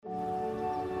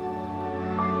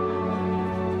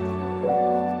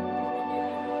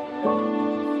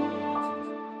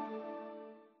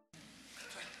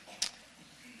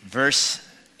Verse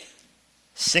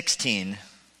 16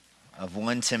 of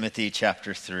 1 Timothy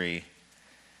chapter 3,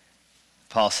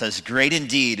 Paul says, "Great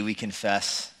indeed, we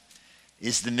confess,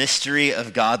 is the mystery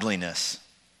of godliness.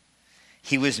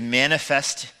 He was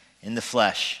manifest in the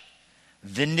flesh,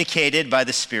 vindicated by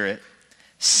the Spirit,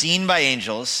 seen by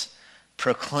angels,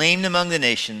 proclaimed among the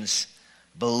nations,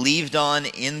 believed on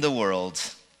in the world,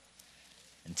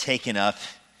 and taken up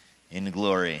in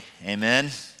glory."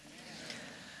 Amen.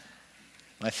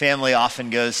 My family often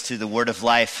goes to the Word of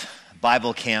Life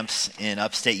Bible camps in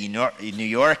upstate New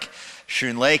York,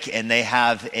 Schroon Lake, and they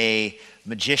have a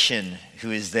magician who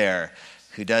is there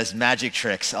who does magic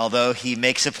tricks, although he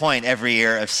makes a point every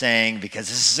year of saying, because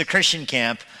this is a Christian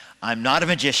camp, I'm not a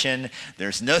magician,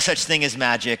 there's no such thing as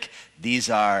magic, these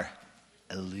are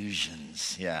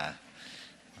illusions. Yeah.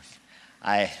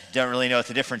 I don't really know what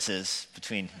the difference is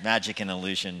between magic and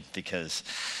illusion because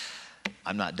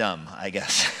I'm not dumb, I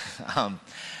guess.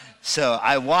 So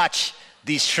I watch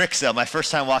these tricks though, my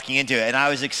first time walking into it, and I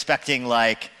was expecting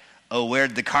like, oh,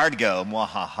 where'd the card go?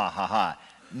 Mwahahaha.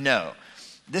 No.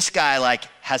 This guy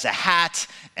has a hat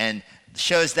and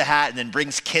shows the hat and then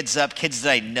brings kids up, kids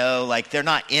that I know, they're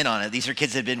not in on it. These are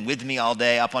kids that have been with me all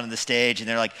day up on the stage, and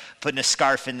they're putting a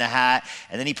scarf in the hat,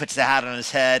 and then he puts the hat on his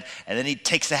head, and then he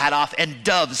takes the hat off, and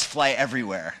doves fly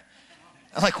everywhere.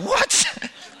 I'm like, what?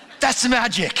 That's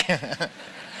magic.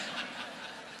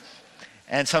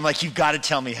 And so I'm like, you've got to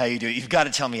tell me how you do it. You've got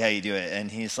to tell me how you do it. And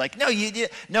he's like,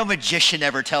 no magician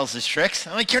ever tells his tricks.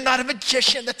 I'm like, you're not a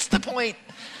magician. That's the point.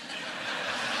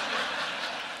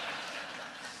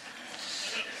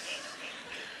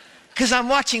 Because I'm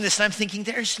watching this and I'm thinking,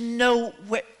 there's no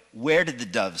way. Where did the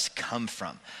doves come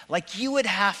from? You would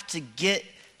have to get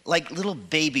little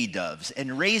baby doves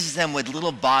and raise them with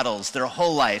little bottles their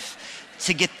whole life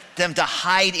to get them to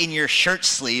hide in your shirt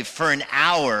sleeve for an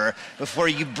hour before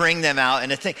you bring them out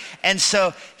in a thing. And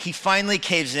so he finally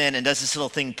caves in and does this little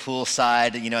thing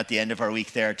poolside, at the end of our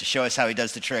week there to show us how he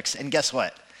does the tricks. And guess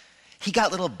what? He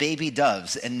got little baby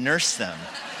doves and nursed them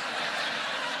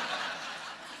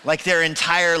their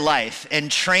entire life and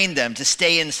trained them to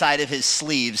stay inside of his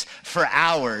sleeves for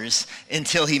hours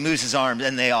until he moves his arms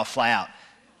and they all fly out.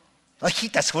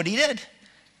 That's what he did.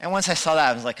 And once I saw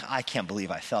that, I was like, I can't believe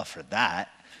I fell for that.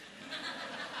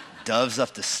 Doves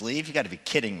up the sleeve? You got to be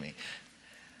kidding me.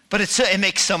 But it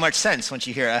makes so much sense once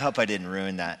you hear it. I hope I didn't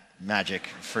ruin that magic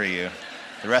for you,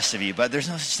 the rest of you, but there's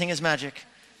no such thing as magic.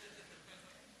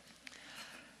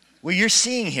 What you're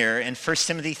seeing here in 1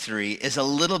 Timothy 3 is a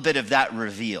little bit of that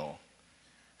reveal.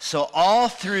 So all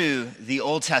through the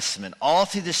Old Testament, all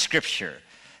through the scripture,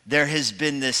 there has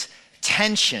been this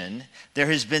tension, there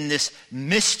has been this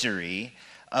mystery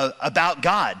about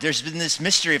God. There's been this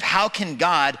mystery of how can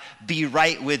God be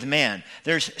right with man.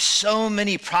 There's so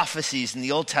many prophecies in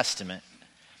the Old Testament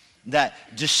that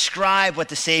describe what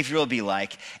the Savior will be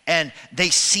like, and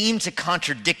they seem to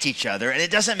contradict each other, and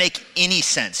it doesn't make any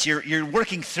sense. You're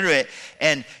working through it,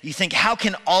 and you think, how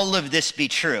can all of this be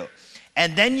true?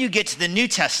 And then you get to the New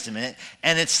Testament,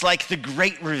 and it's like the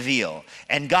great reveal,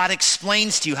 and God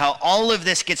explains to you how all of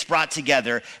this gets brought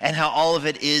together and how all of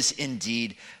it is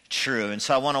indeed true. And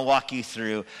so I want to walk you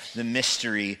through the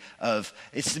mystery of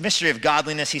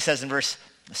godliness, he says in verse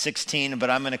 16, but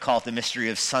I'm going to call it the mystery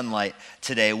of sunlight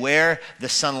today, where the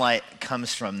sunlight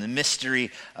comes from, the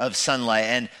mystery of sunlight.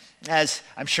 And as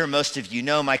I'm sure most of you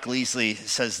know, Michael Easley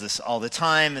says this all the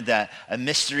time, that a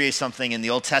mystery is something in the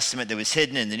Old Testament that was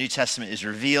hidden and the New Testament is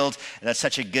revealed. And that's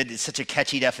it's such a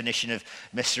catchy definition of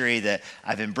mystery that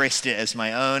I've embraced it as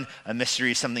my own. A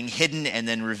mystery is something hidden and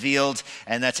then revealed.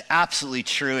 And that's absolutely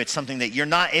true. It's something that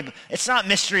it's not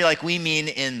mystery like we mean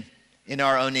in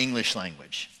our own English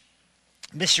language.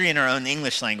 Mystery in our own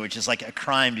English language is like a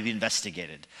crime to be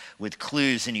investigated with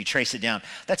clues and you trace it down.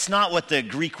 That's not what the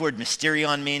Greek word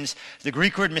mysterion means. The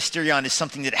Greek word mysterion is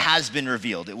something that has been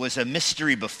revealed. It was a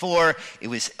mystery before, it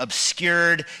was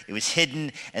obscured, it was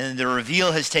hidden, and then the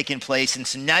reveal has taken place. And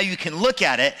so now you can look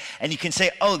at it and you can say,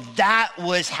 oh, that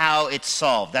was how it's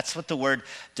solved. That's what the word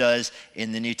does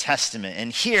in the New Testament.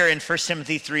 And here in 1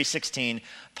 Timothy 3:16,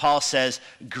 Paul says,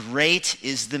 great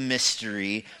is the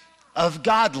mystery of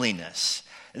godliness.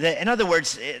 In other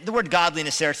words, the word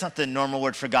godliness there, it's not the normal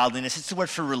word for godliness. It's the word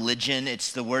for religion.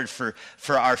 It's the word for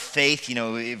our faith.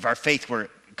 If our faith were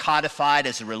codified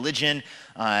as a religion,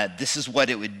 this is what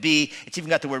it would be. It's even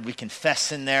got the word we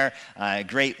confess in there.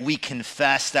 Great, we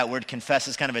confess. That word confess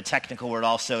is kind of a technical word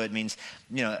also. It means,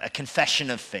 a confession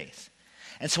of faith.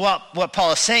 And so what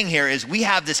Paul is saying here is we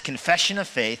have this confession of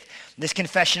faith. This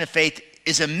confession of faith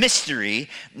is a mystery,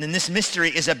 and this mystery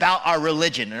is about our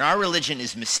religion. And our religion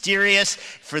is mysterious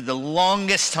for the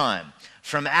longest time.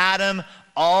 From Adam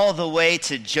all the way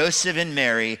to Joseph and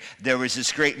Mary, there was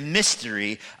this great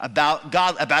mystery about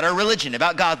God, about our religion,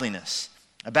 about godliness,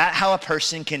 about how a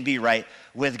person can be right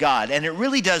with God. And it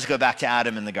really does go back to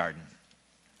Adam in the garden.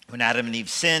 When Adam and Eve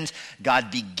sinned,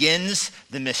 God begins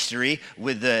the mystery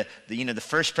with the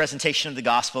first presentation of the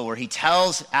gospel, where he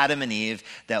tells Adam and Eve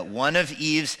that one of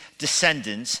Eve's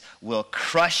descendants will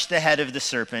crush the head of the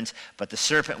serpent, but the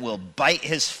serpent will bite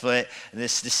his foot.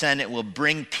 This descendant will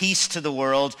bring peace to the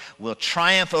world, will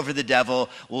triumph over the devil,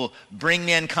 will bring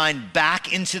mankind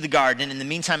back into the garden. In the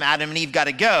meantime, Adam and Eve got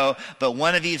to go, but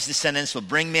one of Eve's descendants will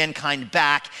bring mankind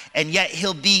back, and yet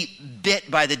he'll be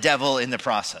bit by the devil in the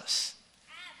process.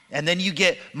 And then you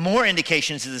get more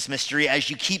indications of this mystery as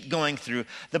you keep going through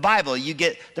the Bible. You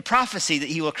get the prophecy that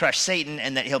he will crush Satan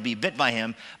and that he'll be bit by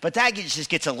him, but that just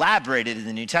gets elaborated in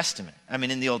the New Testament.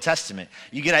 In the Old Testament.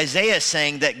 You get Isaiah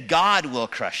saying that God will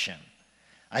crush him.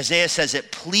 Isaiah says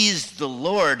it pleased the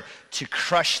Lord to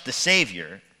crush the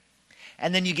Savior.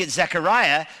 And then you get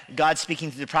Zechariah, God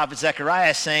speaking to the prophet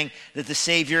Zechariah, saying that the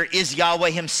Savior is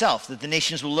Yahweh himself, that the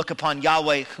nations will look upon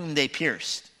Yahweh whom they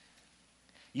pierced.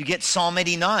 You get Psalm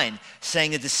 89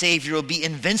 saying that the Savior will be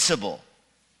invincible,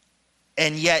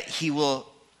 and yet he will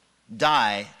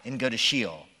die and go to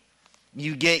Sheol.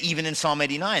 You get, even in Psalm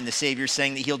 89, the Savior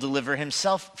saying that he'll deliver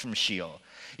himself from Sheol.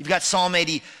 You've got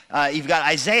you've got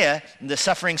Isaiah, the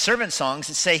suffering servant songs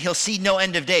that say he'll see no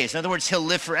end of days. In other words, he'll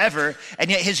live forever, and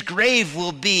yet his grave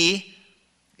will be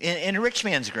in a rich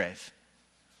man's grave.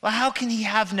 Well, how can he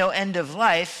have no end of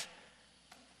life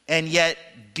and yet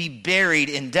be buried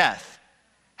in death?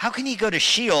 How can he go to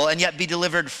Sheol and yet be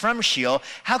delivered from Sheol?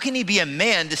 How can he be a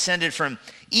man descended from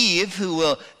Eve who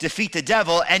will defeat the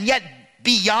devil and yet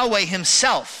be Yahweh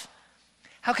himself?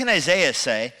 How can Isaiah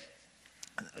say,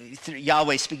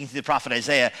 Yahweh speaking to the prophet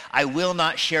Isaiah, I will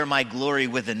not share my glory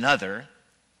with another,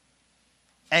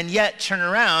 and yet turn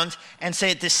around and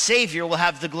say that the Savior will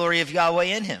have the glory of Yahweh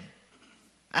in him?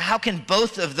 How can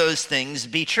both of those things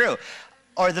be true?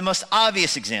 Or the most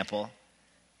obvious example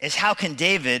is, how can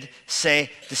David say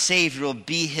the Savior will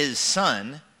be his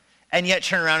son and yet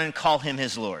turn around and call him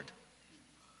his Lord?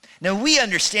 Now, we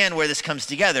understand where this comes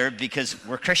together because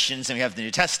we're Christians and we have the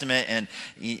New Testament, and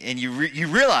you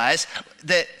realize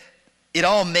that it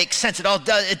all makes sense.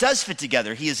 It does fit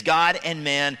together. He is God and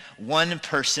man, one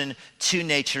person, two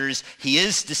natures. He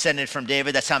is descended from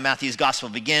David. That's how Matthew's gospel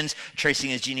begins, tracing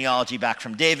his genealogy back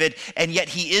from David. And yet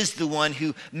he is the one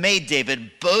who made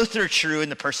David. Both are true in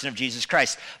the person of Jesus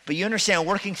Christ. But you understand,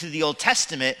 working through the Old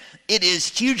Testament, it is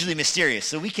hugely mysterious.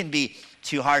 So we can be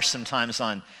too harsh sometimes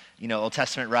on Old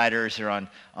Testament writers or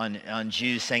on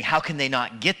Jews, saying, how can they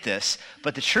not get this?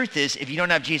 But the truth is, if you don't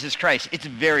have Jesus Christ, it's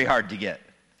very hard to get.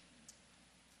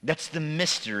 That's the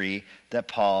mystery that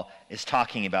Paul is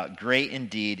talking about. Great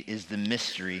indeed is the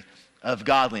mystery of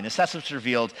godliness. That's what's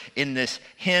revealed in this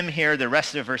hymn here. The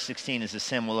rest of verse 16 is this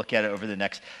hymn. We'll look at it over the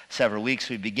next several weeks.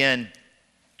 We begin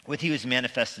with he was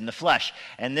manifest in the flesh.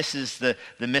 And this is the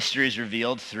mystery is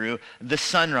revealed through the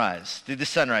sunrise. The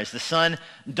sun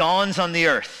dawns on the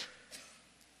earth.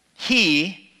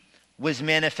 He was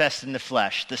manifest in the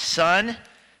flesh. The Son,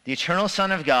 the eternal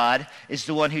Son of God, is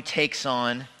the one who takes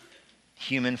on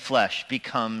human flesh,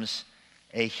 becomes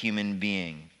a human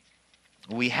being.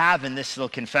 We have in this little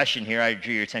confession here, I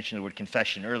drew your attention to the word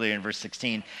confession earlier in verse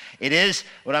 16. It is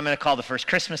what I'm going to call the first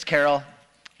Christmas carol.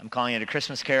 I'm calling it a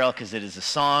Christmas carol because it is a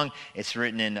song. It's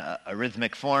written in a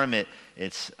rhythmic form.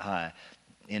 It's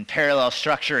in parallel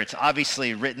structure. It's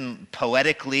obviously written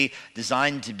poetically,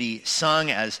 designed to be sung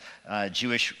as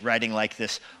Jewish writing like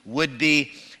this would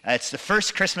be. It's the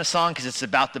first Christmas song because it's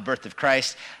about the birth of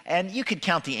Christ. And you could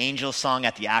count the angel song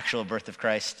at the actual birth of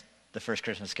Christ, the first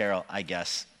Christmas carol, I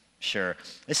guess. Sure.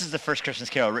 This is the first Christmas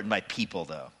carol written by people,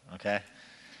 though, okay?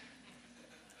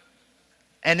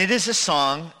 And it is a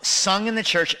song sung in the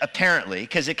church, apparently,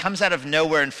 because it comes out of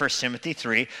nowhere in 1 Timothy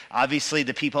 3. Obviously,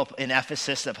 the people in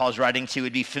Ephesus that Paul's writing to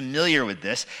would be familiar with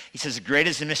this. He says, great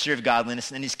is the mystery of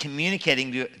godliness, and he's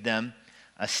communicating to them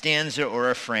a stanza or a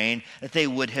refrain that they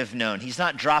would have known. He's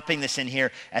not dropping this in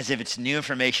here as if it's new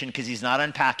information because he's not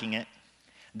unpacking it.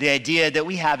 The idea that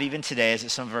we have even today is that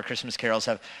some of our Christmas carols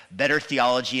have better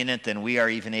theology in it than we are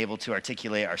even able to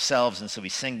articulate ourselves, and so we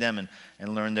sing them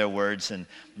and learn their words, and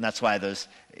that's why those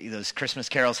Christmas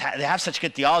carols, they have such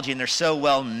good theology, and they're so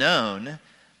well known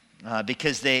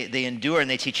because they endure and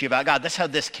they teach you about God. That's how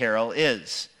this carol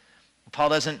is. Paul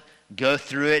doesn't go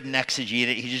through it and exegete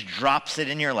it. He just drops it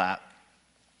in your lap.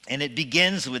 And it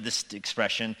begins with this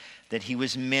expression that he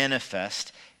was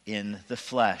manifest in the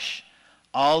flesh.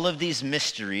 All of these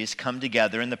mysteries come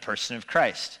together in the person of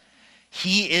Christ.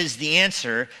 He is the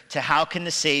answer to how can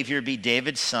the Savior be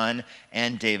David's son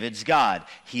and David's God.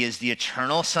 He is the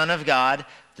eternal Son of God,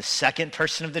 the second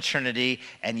person of the Trinity,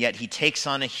 and yet he takes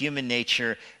on a human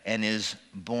nature and is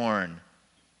born.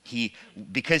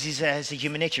 Because he has a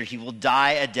human nature, he will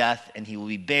die a death, and he will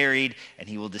be buried, and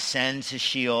he will descend to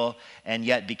Sheol. And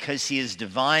yet, because he is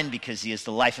divine, because he has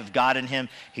the life of God in him,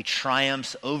 he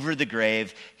triumphs over the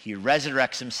grave, he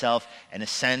resurrects himself, and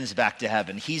ascends back to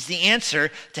heaven. He's the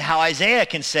answer to how Isaiah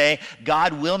can say,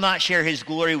 God will not share his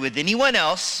glory with anyone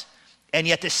else, and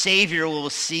yet the Savior will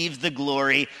receive the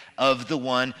glory of the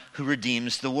one who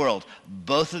redeems the world.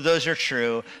 Both of those are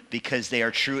true because they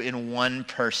are true in one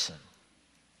person.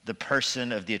 The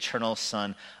person of the eternal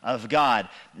Son of God.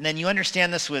 And then you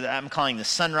understand this with, I'm calling this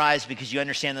sunrise, because you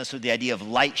understand this with the idea of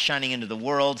light shining into the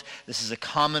world. This is a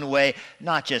common way,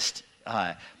 not just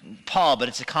Paul, but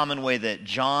it's a common way that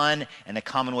John and a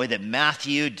common way that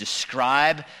Matthew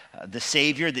describe the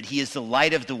Savior, that he is the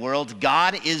light of the world.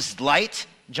 God is light,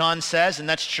 John says, and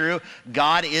that's true.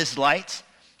 God is light.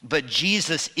 But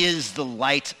Jesus is the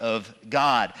light of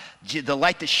God. The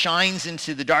light that shines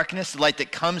into the darkness, the light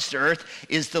that comes to earth,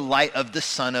 is the light of the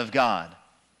Son of God.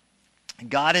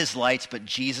 God is light, but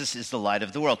Jesus is the light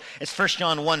of the world. It's 1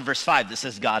 John 1, verse 5 that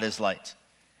says God is light.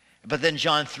 But then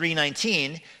John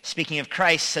 3:19, speaking of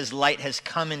Christ, says light has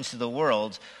come into the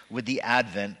world with the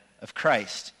advent of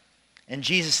Christ. And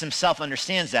Jesus himself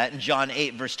understands that. In John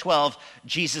 8, verse 12,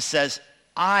 Jesus says,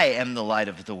 I am the light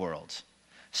of the world.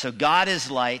 So God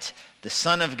is light. The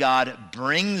Son of God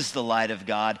brings the light of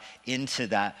God into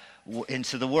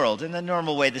the world. And the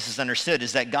normal way this is understood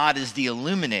is that God is the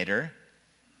illuminator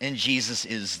and Jesus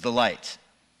is the light.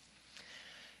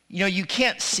 You know, you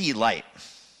can't see light,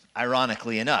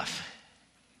 ironically enough.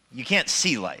 You can't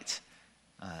see light.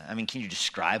 Can you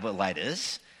describe what light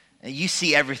is? You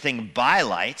see everything by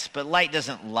light, but light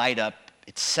doesn't light up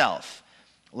itself.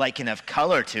 Light can have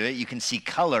color to it. You can see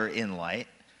color in light.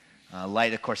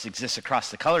 Light, of course, exists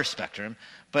across the color spectrum,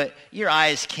 but your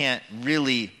eyes can't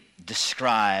really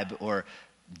describe or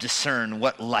discern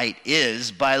what light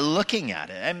is by looking at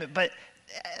it. But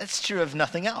it's true of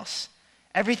nothing else.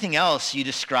 Everything else you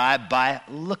describe by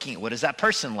looking at what is that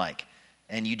person like,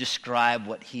 and you describe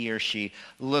what he or she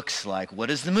looks like. What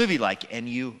is the movie like? And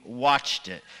you watched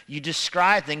it. You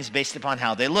describe things based upon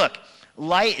how they look.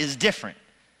 Light is different.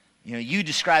 You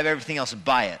describe everything else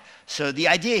by it. So the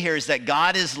idea here is that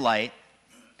God is light,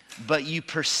 but you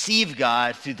perceive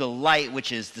God through the light,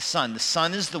 which is the Son. The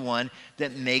Son is the one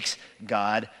that makes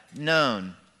God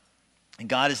known. And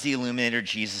God is the illuminator,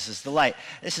 Jesus is the light.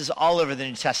 This is all over the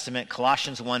New Testament.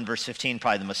 Colossians 1, verse 15,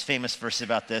 probably the most famous verse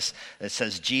about this, that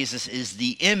says Jesus is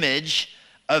the image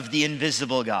of the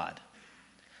invisible God.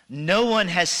 No one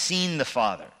has seen the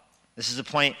Father. This is a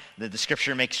point that the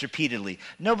scripture makes repeatedly.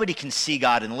 Nobody can see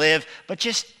God and live, but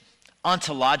just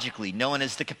ontologically, no one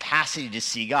has the capacity to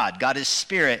see God. God is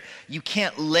spirit. You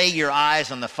can't lay your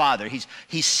eyes on the Father.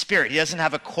 He's spirit. He doesn't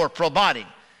have a corporal body.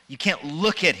 You can't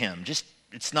look at him.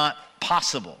 It's not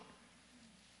possible.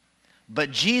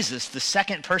 But Jesus, the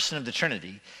second person of the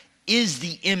Trinity, is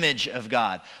the image of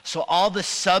God. So all the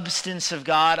substance of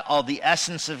God, all the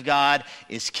essence of God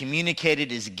is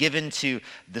communicated, is given to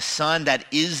the Son. That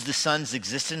is the Son's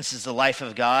existence, is the life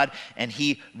of God, and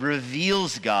he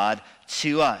reveals God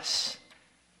to us.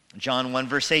 John 1,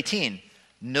 verse 18,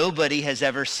 nobody has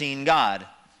ever seen God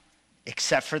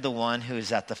except for the one who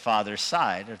is at the Father's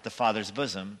side, or at the Father's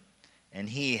bosom, and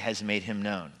he has made him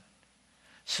known.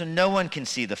 So no one can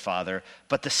see the Father,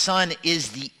 but the Son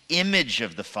is the image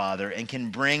of the Father and can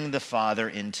bring the Father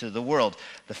into the world.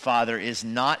 The Father is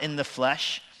not in the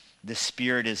flesh. The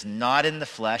Spirit is not in the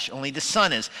flesh. Only the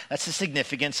Son is. That's the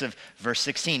significance of verse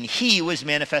 16. He was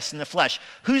manifest in the flesh.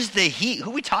 Who's the he? Who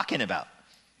are we talking about?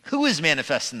 Who is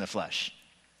manifest in the flesh?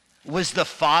 Was the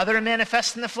Father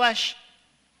manifest in the flesh?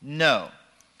 No.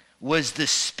 Was the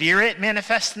Spirit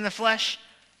manifest in the flesh?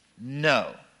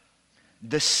 No.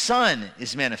 The Son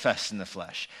is manifest in the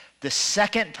flesh. The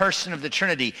second person of the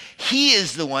Trinity, he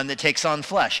is the one that takes on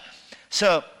flesh.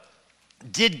 So,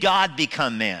 did God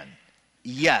become man?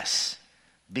 Yes,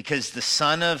 because the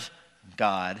Son of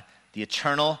God, the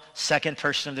eternal second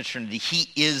person of the Trinity, he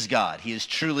is God. He is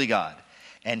truly God.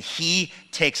 And he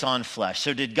takes on flesh.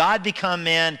 So did God become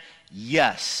man?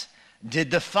 Yes.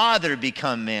 Did the Father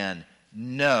become man?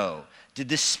 No. Did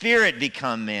the Spirit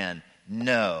become man?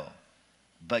 No.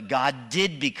 But God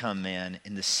did become man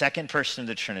in the second person of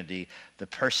the Trinity, the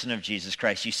person of Jesus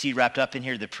Christ. You see wrapped up in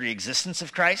here the pre-existence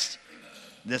of Christ.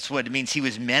 That's what it means. He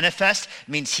was manifest. It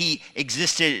means he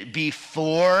existed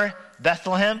before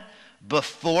Bethlehem,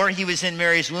 Before he was in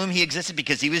Mary's womb, he existed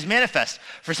because he was manifest.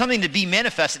 For something to be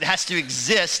manifest, it has to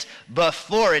exist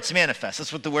before it's manifest.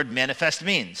 That's what the word manifest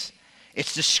means.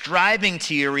 It's describing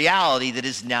to you a reality that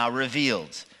is now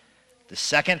revealed. The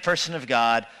second person of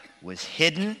God was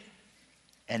hidden,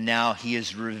 and now he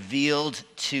is revealed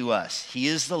to us. He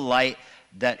is the light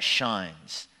that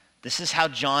shines. This is how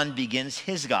John begins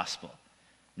his gospel.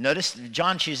 Notice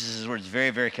John chooses his words very,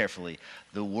 very carefully.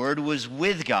 The Word was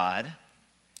with God.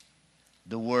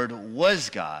 The Word was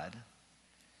God.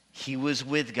 He was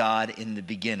with God in the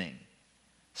beginning.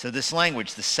 So this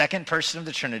language, the second person of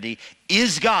the Trinity,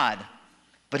 is God,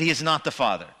 but he is not the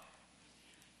Father.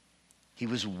 He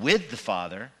was with the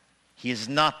Father. He is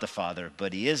not the Father,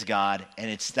 but he is God, and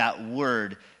it's that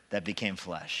Word that became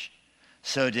flesh.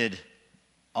 So did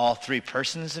all three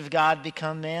persons of God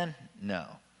become man? No.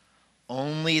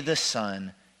 Only the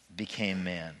Son became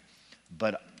man.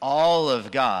 But all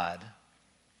of God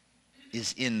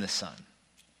is in the Son.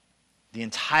 The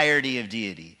entirety of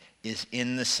deity is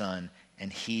in the Son,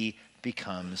 and he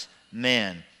becomes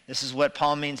man. This is what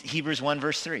Paul means, Hebrews 1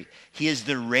 verse 3. He is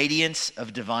the radiance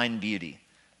of divine beauty.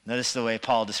 Notice the way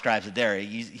Paul describes it there.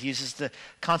 He uses the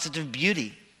concept of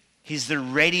beauty. He's the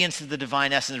radiance of the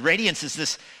divine essence. Radiance is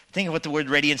this, think of what the word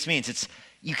radiance means.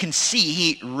 You can see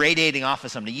heat radiating off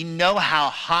of something. You know how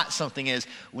hot something is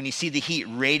when you see the heat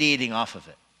radiating off of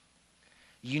it.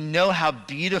 You know how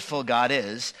beautiful God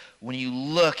is when you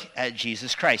look at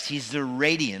Jesus Christ. He's the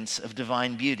radiance of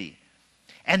divine beauty.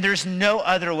 And there's no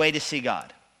other way to see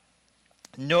God.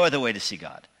 No other way to see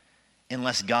God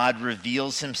unless God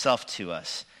reveals himself to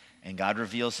us. And God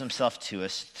reveals himself to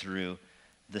us through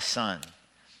the Son.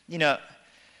 You know,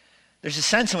 there's a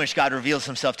sense in which God reveals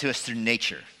himself to us through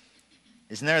nature.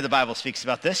 Isn't there? The Bible speaks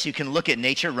about this. You can look at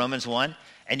nature, Romans 1,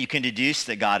 and you can deduce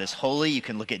that God is holy. You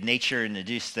can look at nature and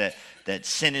deduce that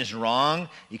sin is wrong.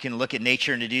 You can look at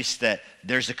nature and deduce that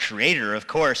there's a creator, of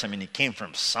course. I mean, it came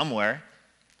from somewhere.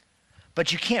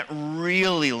 But you can't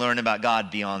really learn about God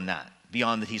beyond that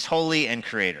he's holy and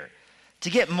creator. To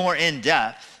get more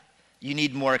in-depth, you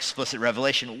need more explicit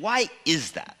revelation. Why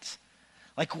is that?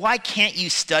 Like, why can't you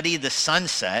study the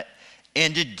sunset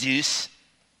and deduce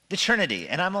the Trinity?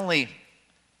 And I'm only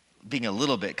being a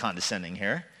little bit condescending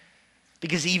here,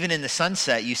 because even in the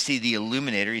sunset, you see the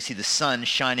illuminator, you see the sun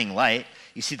shining light,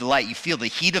 you see the light, you feel the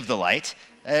heat of the light.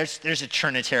 There's a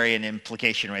Trinitarian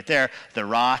implication right there. The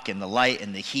rock and the light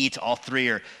and the heat, all three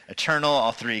are eternal,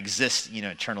 all three exist,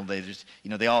 eternal.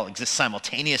 They all exist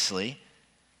simultaneously.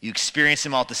 You experience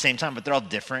them all at the same time, but they're all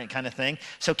different kind of thing.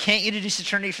 So can't you deduce the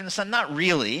Trinity from the sun? Not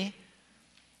really.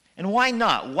 And why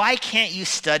not? Why can't you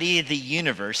study the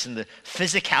universe and the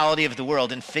physicality of the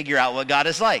world and figure out what God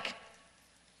is like?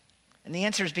 And the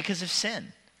answer is because of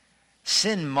sin.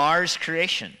 Sin mars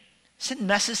creation. Sin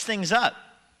messes things up.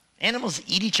 Animals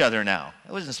eat each other now.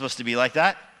 It wasn't supposed to be like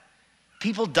that.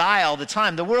 People die all the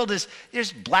time. The world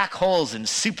there's black holes and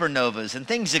supernovas, and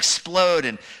things explode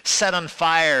and set on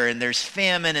fire, and there's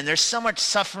famine, and there's so much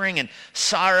suffering and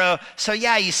sorrow. So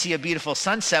yeah, you see a beautiful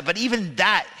sunset, but even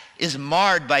that is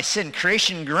marred by sin.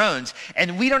 Creation groans,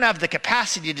 and we don't have the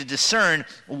capacity to discern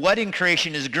what in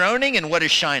creation is groaning and what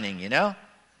is shining,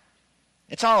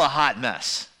 It's all a hot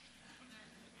mess.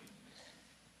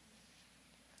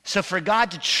 So for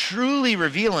God to truly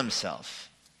reveal himself,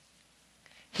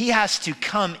 he has to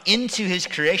come into his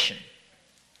creation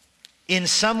in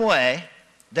some way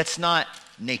that's not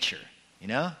nature,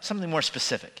 something more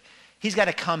specific. He's got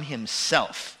to come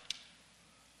himself.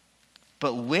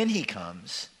 But when he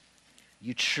comes,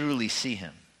 you truly see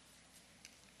him.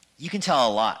 You can tell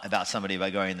a lot about somebody by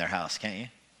going in their house, can't you?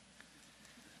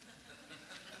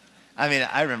 I mean,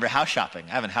 I remember house shopping.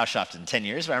 I haven't house shopped in 10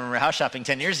 years, but I remember house shopping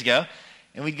 10 years ago.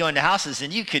 And we'd go into houses,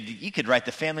 and you could write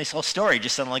the family's whole story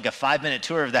just on like a 5-minute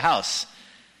tour of the house.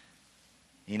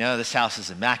 This house is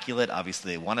immaculate.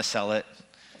 Obviously, they want to sell it.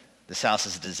 This house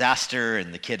is a disaster,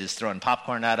 and the kid is throwing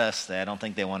popcorn at us. I don't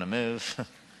think they want to move.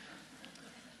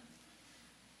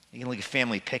 You can look at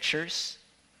family pictures,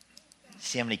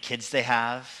 see how many kids they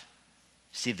have,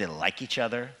 see if they like each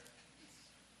other.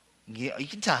 You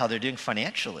can tell how they're doing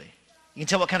financially. You can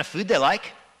tell what kind of food they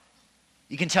like.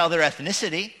 You can tell their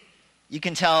ethnicity. You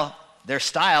can tell their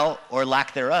style or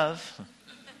lack thereof.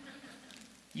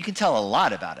 You can tell a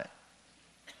lot about it.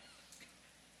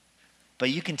 But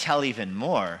you can tell even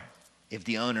more if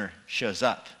the owner shows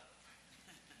up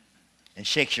and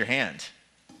shakes your hand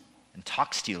and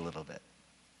talks to you a little bit.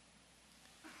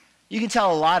 You can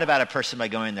tell a lot about a person by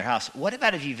going in their house. What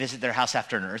about if you visit their house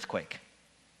after an earthquake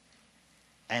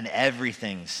and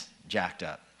everything's jacked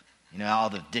up? All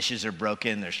the dishes are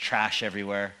broken, there's trash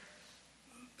everywhere.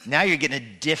 Now you're getting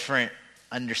a different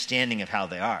understanding of how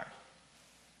they are.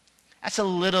 That's a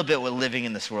little bit what living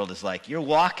in this world is like. You're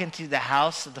walking through the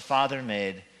house that the Father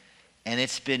made, and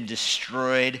it's been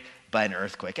destroyed by an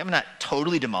earthquake. I'm not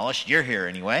totally demolished. You're here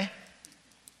anyway.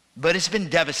 But it's been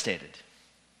devastated.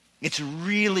 It's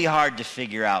really hard to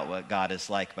figure out what God is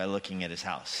like by looking at his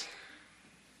house.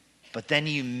 But then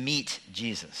you meet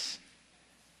Jesus,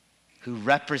 who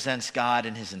represents God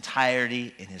in his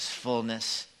entirety, in his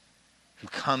fullness, who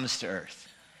comes to earth,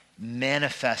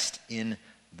 manifest in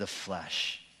the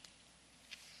flesh.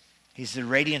 He's the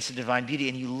radiance of divine beauty,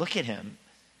 and you look at him,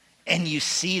 and you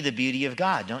see the beauty of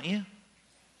God, don't you?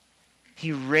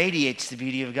 He radiates the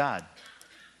beauty of God.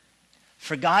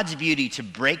 For God's beauty to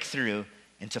break through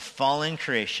into fallen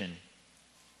creation,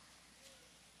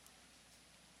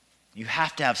 you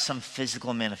have to have some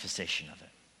physical manifestation of it.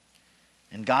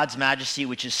 And God's majesty,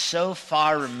 which is so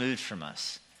far removed from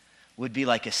us, would be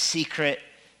like a secret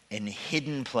and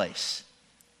hidden place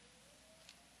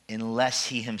unless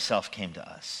he himself came to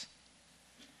us.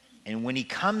 And when he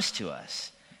comes to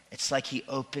us, it's like he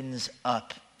opens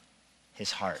up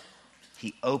his heart.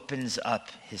 He opens up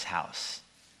his house.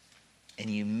 And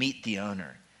you meet the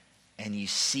owner, and you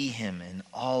see him in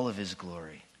all of his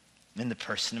glory, in the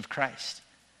person of Christ.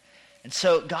 And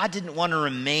so God didn't want to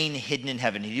remain hidden in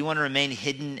heaven. He didn't want to remain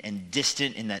hidden and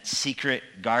distant in that secret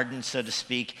garden, so to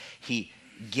speak. He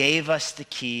gave us the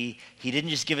key. He didn't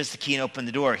just give us the key and open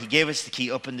the door. He gave us the key,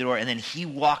 opened the door, and then he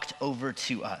walked over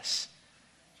to us.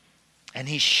 And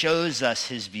he shows us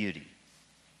his beauty.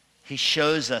 He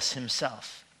shows us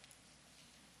himself.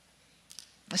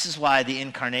 This is why the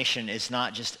incarnation is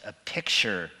not just a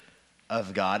picture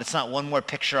of God. It's not one more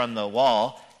picture on the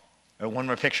wall, or one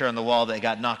more picture on the wall that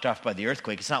got knocked off by the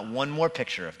earthquake. It's not one more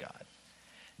picture of God.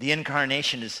 The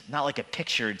incarnation is not like a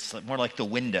picture, it's more like the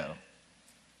window.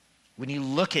 When you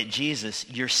look at Jesus,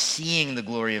 you're seeing the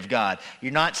glory of God.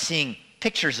 You're not seeing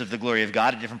pictures of the glory of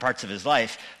God at different parts of his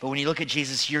life, but when you look at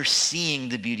Jesus, you're seeing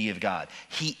the beauty of God.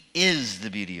 He is the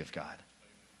beauty of God.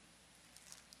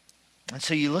 And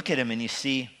so you look at him and you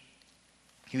see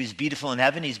he was beautiful in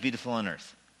heaven, he's beautiful on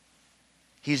earth.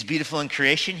 He's beautiful in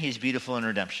creation, he's beautiful in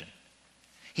redemption.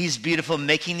 He's beautiful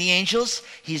making the angels,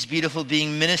 he's beautiful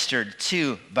being ministered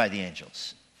to by the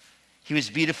angels. He was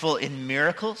beautiful in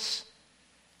miracles,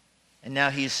 and now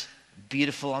he's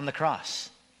beautiful on the cross.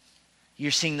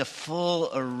 You're seeing the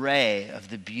full array of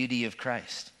the beauty of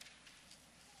Christ.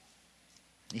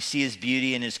 You see his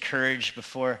beauty and his courage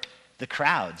before the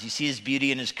crowds. You see his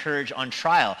beauty and his courage on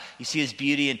trial. You see his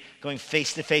beauty in going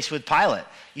face to face with Pilate.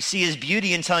 You see his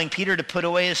beauty in telling Peter to put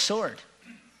away his sword.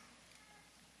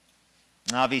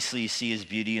 And obviously you see his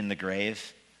beauty in the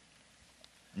grave,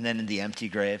 and then in the empty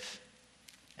grave,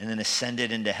 and then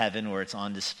ascended into heaven where it's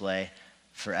on display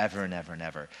forever and ever and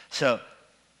ever. So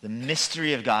the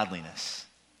mystery of godliness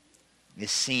is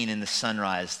seen in the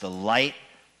sunrise. The light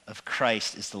of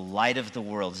Christ is the light of the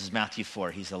world. This is Matthew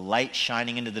 4. He's a light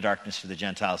shining into the darkness for the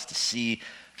Gentiles to see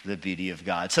the beauty of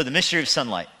God. So the mystery of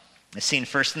sunlight is seen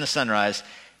first in the sunrise.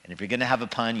 And if you're going to have a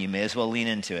pun, you may as well lean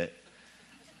into it.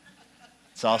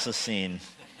 It's also seen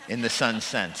in the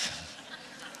sunset.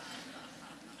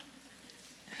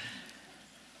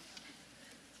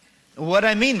 What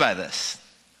I mean by this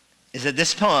is that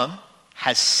this poem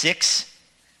has 6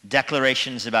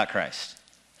 declarations about Christ.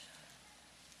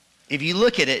 If you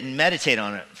look at it and meditate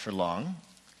on it for long,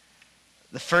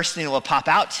 the first thing that will pop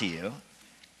out to you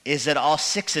is that all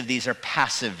 6 of these are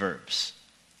passive verbs.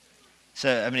 So,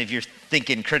 if you're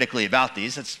thinking critically about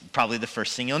these, that's probably the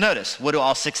first thing you'll notice. What do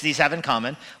all 6 of these have in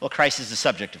common? Well, Christ is the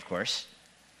subject, of course.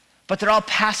 But they're all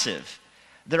passive.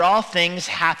 They're all things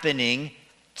happening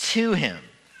to him.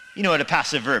 You know what a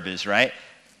passive verb is, right?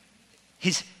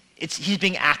 He's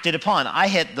being acted upon. I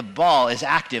hit the ball is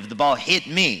active. The ball hit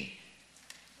me.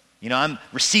 I'm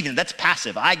receiving. That's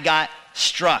passive. I got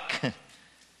struck.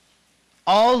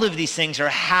 All of these things are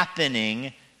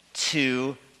happening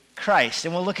to Christ.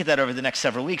 And we'll look at that over the next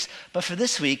several weeks. But for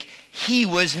this week, he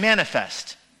was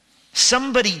manifest.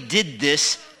 Somebody did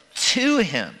this to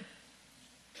him.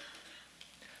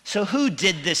 So who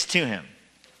did this to him?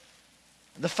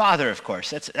 The Father, of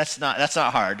course. That's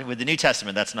not hard. With the New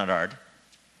Testament, that's not hard.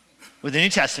 With the New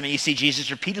Testament, you see Jesus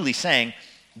repeatedly saying,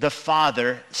 "The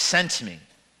Father sent me."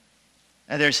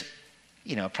 And there's,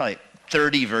 probably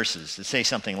 30 verses that say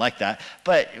something like that,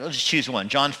 but we'll just choose one.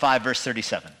 John 5, verse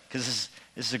 37, because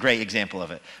this is a great example of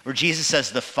it, where Jesus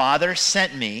says, "The Father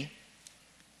sent me,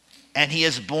 and he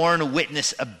has borne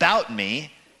witness about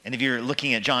me." And if you're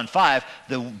looking at John 5,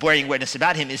 the bearing witness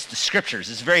about him is the Scriptures.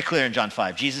 It's very clear in John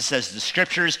 5. Jesus says, "The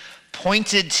Scriptures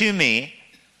pointed to me.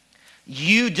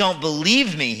 You don't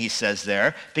believe me, he says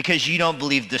there, because you don't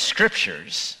believe the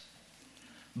scriptures.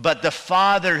 But the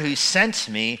Father who sent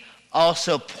me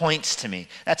also points to me.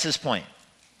 That's his point.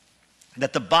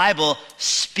 That the Bible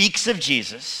speaks of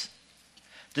Jesus.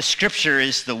 The scripture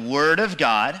is the word of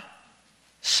God,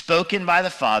 spoken by the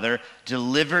Father,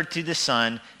 delivered through the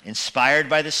Son, inspired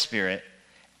by the Spirit,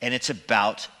 and it's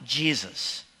about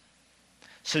Jesus.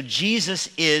 So Jesus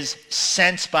is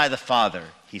sent by the Father,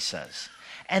 he says.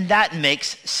 And that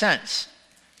makes sense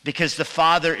because the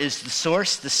Father is the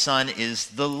source, the Son is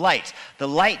the light. The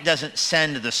light doesn't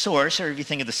send the source, or if you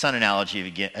think of the sun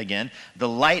analogy again, the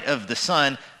light of the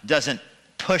sun doesn't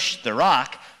push the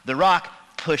rock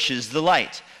pushes the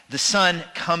light. The Son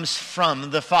comes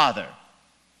from the Father.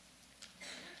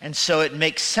 And so it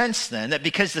makes sense then that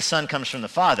because the Son comes from the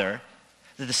Father,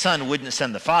 that the Son wouldn't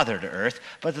send the Father to earth,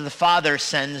 but that the Father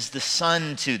sends the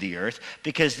Son to the earth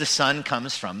because the Son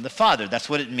comes from the Father. That's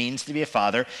what it means to be a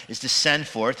father, is to send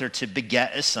forth or to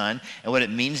beget a son. And what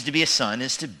it means to be a son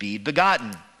is to be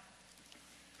begotten.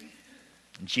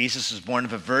 Jesus was born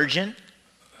of a virgin.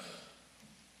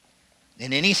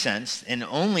 In any sense, in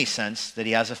only sense that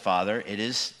he has a father, it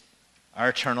is our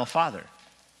eternal Father.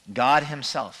 God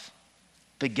himself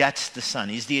begets the Son.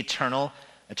 He's the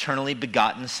eternally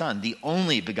begotten Son, the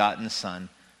only begotten Son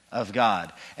of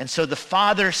God. And so the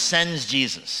Father sends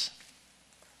Jesus.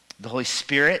 The Holy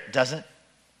Spirit doesn't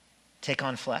take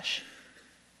on flesh.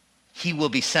 He will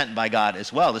be sent by God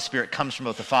as well. The Spirit comes from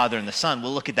both the Father and the Son.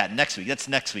 We'll look at that next week. That's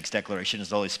next week's declaration, is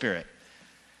the Holy Spirit.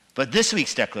 But this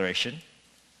week's declaration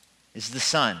is the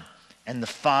Son, and the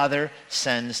Father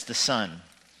sends the Son.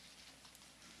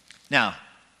 Now,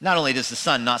 not only does the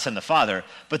Son not send the Father,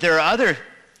 but there are other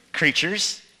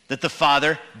creatures that the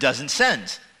Father doesn't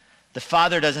send. The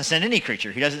Father doesn't send any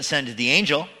creature. He doesn't send the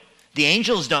angel. The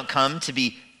angels don't come to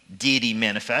be deity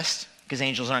manifest because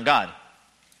angels aren't God.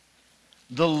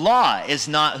 The law is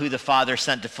not who the Father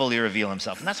sent to fully reveal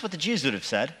himself. And that's what the Jews would have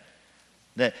said,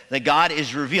 that God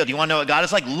is revealed. You want to know what God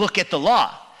is like? Look at the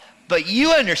law. But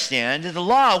you understand that the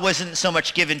law wasn't so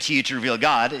much given to you to reveal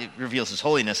God. It reveals his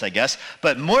holiness, I guess.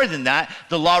 But more than that,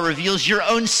 the law reveals your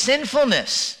own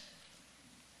sinfulness.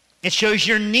 It shows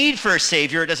your need for a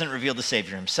Savior. It doesn't reveal the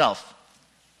Savior himself.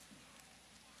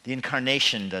 The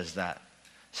incarnation does that.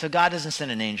 So God doesn't send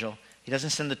an angel. He doesn't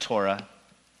send the Torah.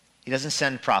 He doesn't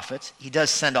send prophets. He does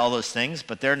send all those things,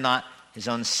 but they're not his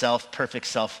own perfect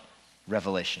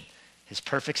self-revelation. His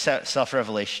perfect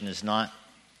self-revelation is not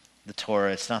the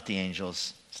Torah, it's not the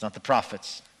angels, it's not the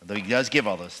prophets, although he does give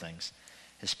all those things.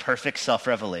 His perfect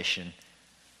self-revelation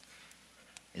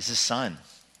is his Son.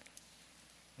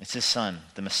 It's his Son.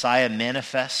 The Messiah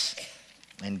manifests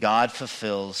and God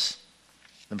fulfills.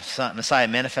 The Messiah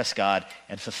manifests God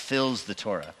and fulfills the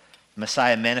Torah. The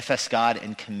Messiah manifests God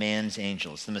and commands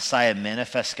angels. The Messiah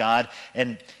manifests God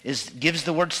and gives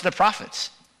the words to the prophets.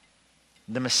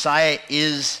 The Messiah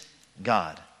is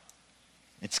God.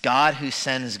 It's God who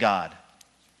sends God.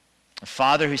 The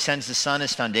Father who sends the Son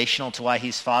is foundational to why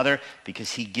he's Father,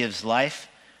 because he gives life.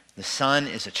 The Son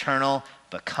is eternal,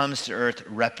 but comes to earth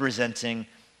representing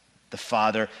the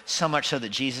Father, so much so that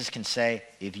Jesus can say,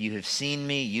 if you have seen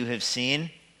me, you have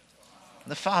seen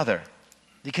the Father,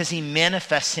 because he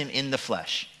manifests him in the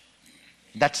flesh.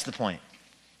 That's the point.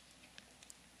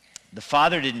 The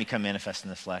Father didn't become manifest in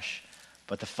the flesh,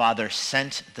 but the Father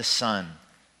sent the Son,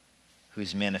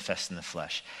 who's manifest in the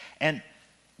flesh. And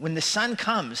when the Son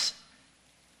comes,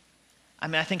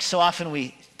 I think so often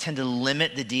we tend to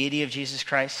limit the deity of Jesus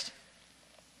Christ.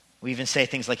 We even say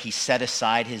things like he set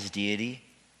aside his deity,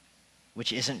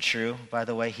 which isn't true, by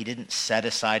the way. He didn't set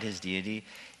aside his deity.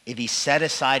 If he set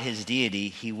aside his deity,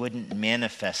 he wouldn't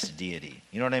manifest deity.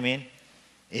 You know what I mean?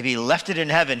 If he left it in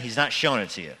heaven, he's not showing it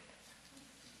to you.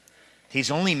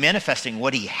 He's only manifesting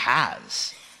what he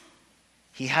has.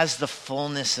 He has the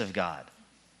fullness of God.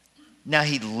 Now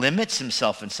he limits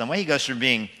himself in some way. He goes from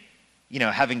being,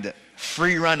 having the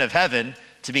free run of heaven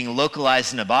to being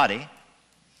localized in a body.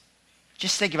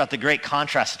 Just think about the great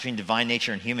contrast between divine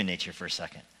nature and human nature for a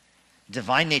second.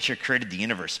 Divine nature created the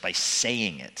universe by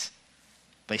saying it,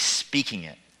 by speaking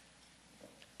it.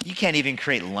 You can't even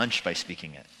create lunch by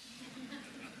speaking it.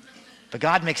 But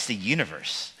God makes the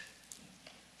universe.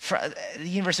 The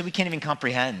universe that we can't even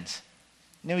comprehend.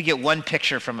 We get one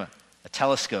picture from a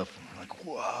telescope, and we're like,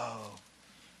 whoa.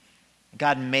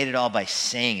 God made it all by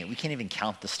saying it. We can't even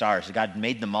count the stars. God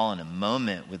made them all in a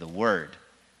moment with a word.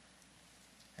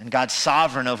 And God's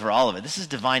sovereign over all of it. This is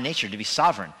divine nature, to be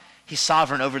sovereign. He's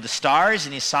sovereign over the stars,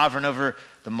 and he's sovereign over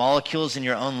the molecules in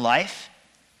your own life.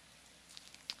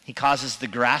 He causes the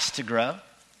grass to grow.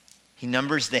 He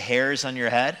numbers the hairs on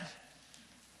your head.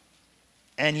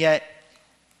 And yet,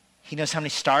 He knows how many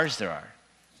stars there are.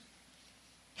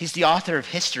 He's the author of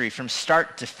history from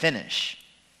start to finish.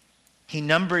 He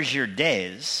numbers your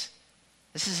days.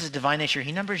 This is his divine nature.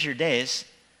 He numbers your days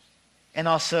and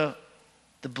also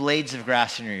the blades of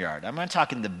grass in your yard. I'm not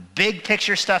talking the big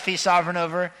picture stuff he's sovereign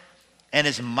over, and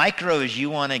as micro as you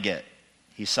want to get,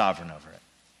 he's sovereign over it.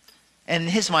 And in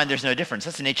his mind, there's no difference.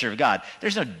 That's the nature of God.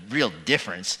 There's no real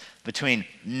difference between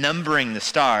numbering the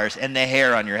stars and the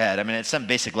hair on your head. I mean, at some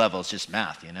basic level, it's just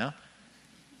math, you know?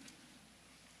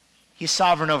 He's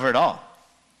sovereign over it all.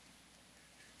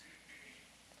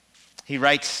 He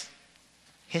writes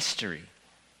history,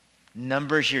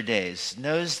 numbers your days,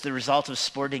 knows the result of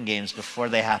sporting games before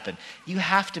they happen. You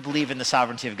have to believe in the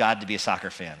sovereignty of God to be a soccer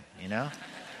fan, you know?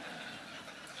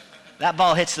 That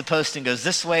ball hits the post and goes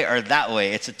this way or that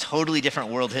way. It's a totally different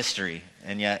world history,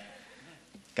 and yet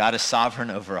God is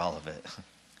sovereign over all of it.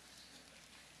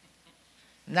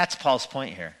 And that's Paul's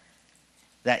point here,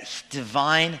 that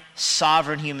divine,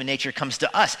 sovereign human nature comes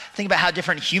to us. Think about how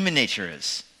different human nature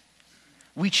is.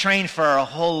 We train for our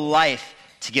whole life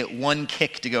to get one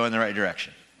kick to go in the right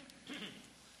direction.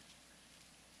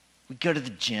 We go to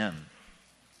the gym.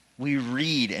 We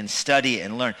read and study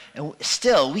and learn. And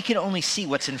still, we can only see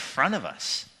what's in front of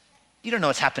us. You don't know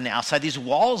what's happening outside these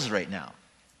walls right now.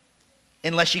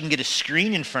 Unless you can get a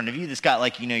screen in front of you that's got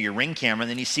like, you know, your Ring camera,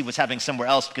 and then you see what's happening somewhere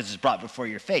else because it's brought before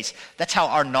your face. That's how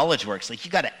our knowledge works. Like,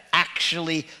 you got to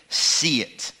actually see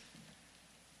it.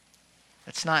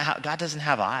 That's not how, God doesn't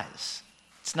have eyes.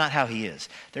 It's not how he is.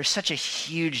 There's such a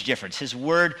huge difference. His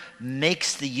word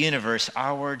makes the universe.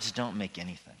 Our words don't make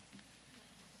anything.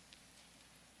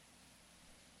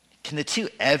 Can the two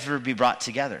ever be brought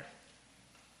together?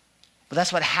 But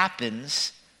that's what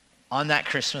happens on that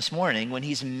Christmas morning when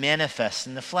he's manifest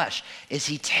in the flesh, is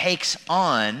he takes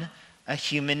on a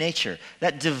human nature.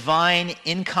 That divine,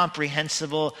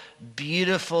 incomprehensible,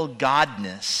 beautiful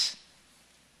godness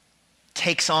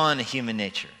takes on a human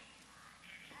nature.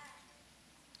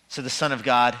 So the Son of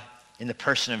God in the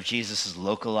person of Jesus is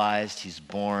localized. He's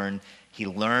born. He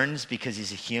learns because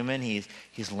he's a human.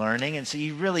 He's learning. And so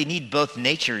you really need both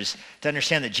natures to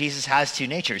understand that Jesus has two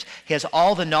natures. He has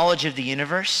all the knowledge of the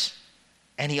universe,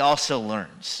 and he also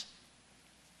learns.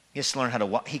 He has to learn how to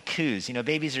walk. He coos. You know,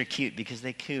 babies are cute because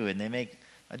they coo and they make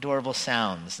adorable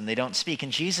sounds and they don't speak.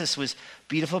 And Jesus was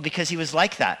beautiful because he was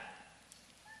like that.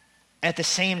 At the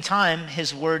same time,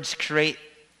 his words create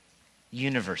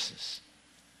universes.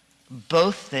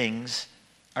 Both things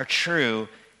are true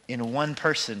in one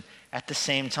person at the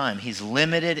same time. He's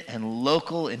limited and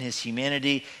local in his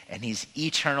humanity, and he's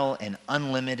eternal and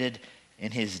unlimited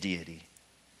in his deity.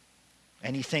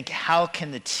 And you think, how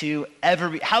can the two ever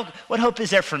be, what hope is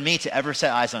there for me to ever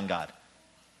set eyes on God?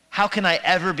 How can I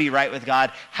ever be right with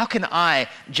God? How can I,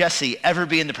 Jesse, ever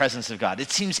be in the presence of God?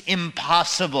 It seems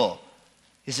impossible.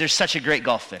 Is there such a great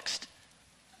gulf fixed?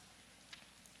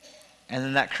 And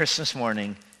then that Christmas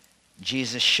morning,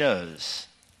 Jesus shows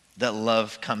that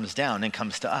love comes down and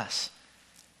comes to us.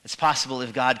 It's possible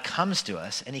if God comes to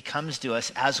us, and he comes to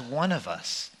us as one of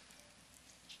us.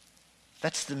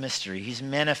 That's the mystery. He's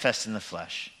manifest in the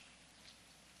flesh.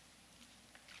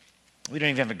 We don't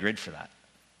even have a grid for that.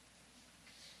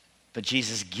 But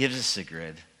Jesus gives us a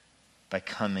grid by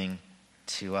coming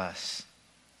to us.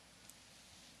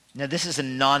 Now, this is a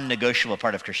non-negotiable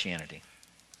part of Christianity.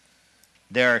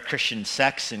 There are Christian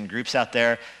sects and groups out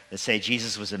there that say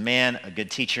Jesus was a man, a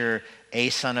good teacher, a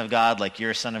son of God, like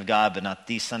you're a son of God, but not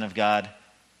the son of God.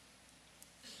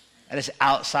 That is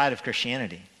outside of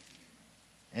Christianity.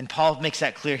 And Paul makes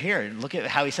that clear here. Look at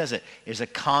how he says it. There's a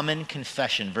common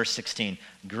confession, verse 16.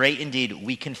 Great indeed,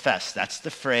 we confess. That's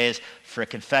the phrase for a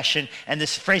confession. And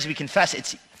this phrase, we confess,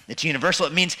 it's universal.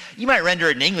 It means, you might render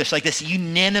it in English like this,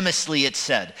 unanimously it's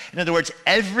said. In other words,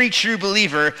 every true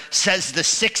believer says the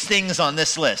 6 things on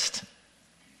this list.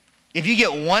 If you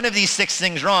get one of these 6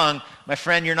 things wrong, my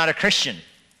friend, you're not a Christian.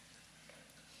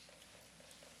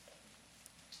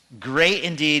 Great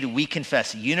indeed, we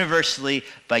confess, universally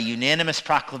by unanimous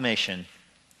proclamation,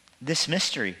 this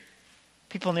mystery.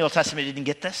 People in the Old Testament didn't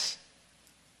get this,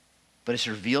 but it's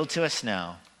revealed to us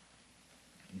now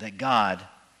that God,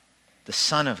 the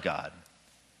Son of God,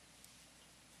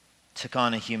 took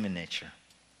on a human nature,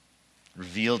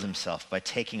 revealed himself by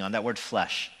taking on, that word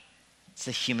flesh, it's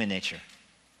the human nature,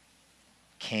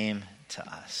 came to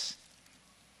us.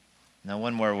 Now,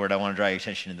 one more word, I want to draw your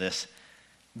attention to this.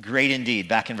 Great indeed,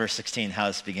 back in verse 16, how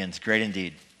this begins. Great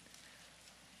indeed.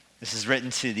 This is written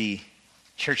to the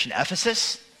church in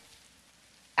Ephesus.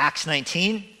 Acts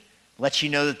 19 lets you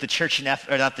know that the church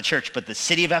or not the church, but the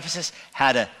city of Ephesus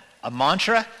had a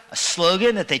mantra, a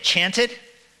slogan that they chanted.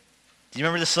 Do you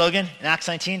remember the slogan in Acts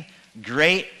 19?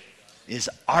 Great is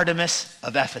Artemis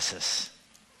of Ephesus.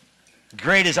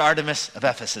 Great is Artemis of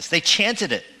Ephesus. They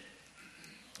chanted it.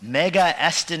 Mega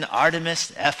estin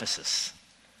Artemis Ephesus.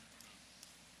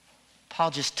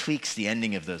 Paul just tweaks the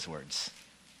ending of those words.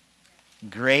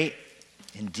 Great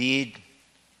indeed,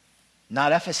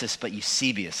 not Ephesus, but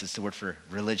Eusebius is the word for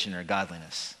religion or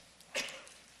godliness.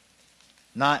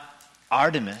 Not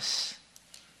Artemis,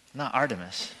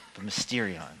 but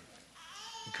Mysterion.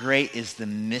 Great is the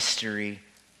mystery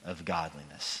of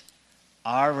godliness.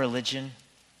 Our religion,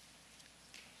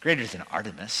 greater than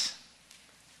Artemis,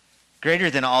 greater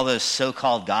than all those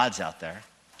so-called gods out there.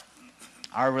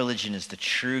 Our religion is the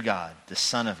true God, the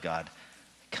Son of God,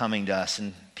 coming to us.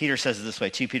 And Peter says it this way,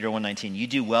 2 Peter 1:19, you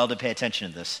do well to pay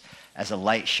attention to this as a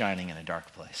light shining in a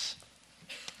dark place.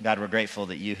 God, we're grateful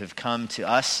that you have come to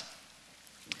us,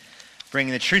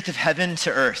 bringing the truth of heaven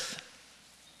to earth.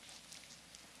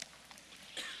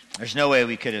 There's no way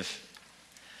we could have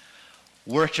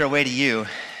worked our way to you,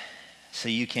 so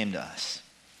you came to us.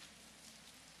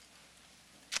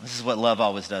 This is what love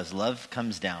always does. Love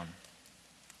comes down.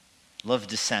 Love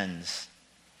descends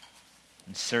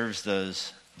and serves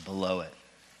those below it.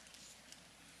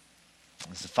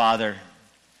 As the Father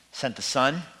sent the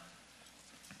Son,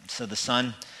 so the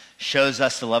Son shows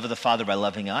us the love of the Father by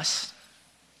loving us,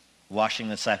 washing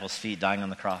the disciples' feet, dying on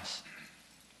the cross,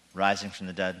 rising from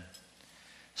the dead.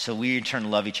 So we in turn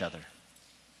love each other.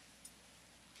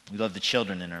 We love the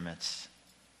children in our midst.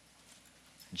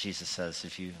 And Jesus says,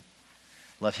 if you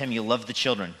love him, you'll love the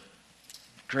children.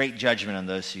 Great judgment on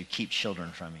those who keep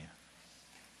children from you.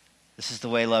 This is the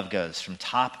way love goes, from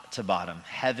top to bottom,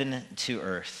 heaven to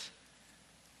earth.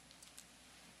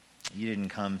 You didn't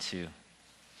come to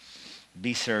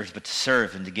be served, but to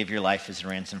serve and to give your life as a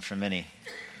ransom for many.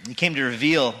 You came to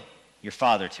reveal your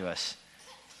Father to us,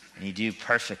 and you do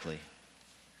perfectly.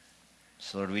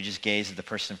 So Lord, we just gaze at the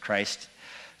person of Christ,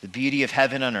 the beauty of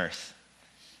heaven on earth,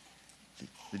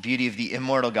 the beauty of the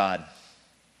immortal God,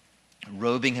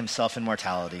 robing himself in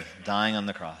mortality, dying on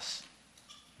the cross,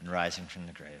 and rising from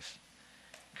the grave.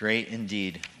 Great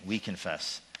indeed, we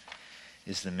confess,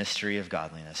 is the mystery of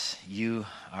godliness. You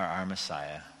are our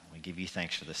Messiah. We give you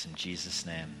thanks for this in Jesus'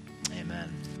 name.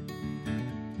 Amen.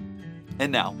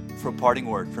 And now, for a parting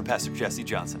word from Pastor Jesse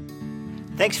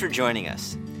Johnson. Thanks for joining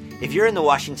us. If you're in the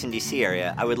Washington, D.C.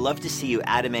 area, I would love to see you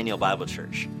at Emmanuel Bible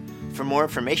Church. For more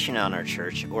information on our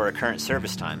church or our current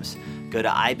service times, go to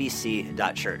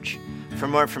ibc.church. For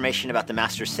more information about the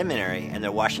Master's Seminary and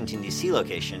their Washington, D.C.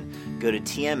 location, go to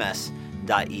tms.edu.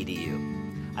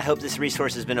 I hope this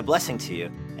resource has been a blessing to you,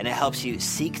 and it helps you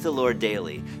seek the Lord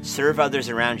daily, serve others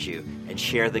around you, and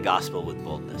share the gospel with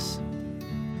boldness.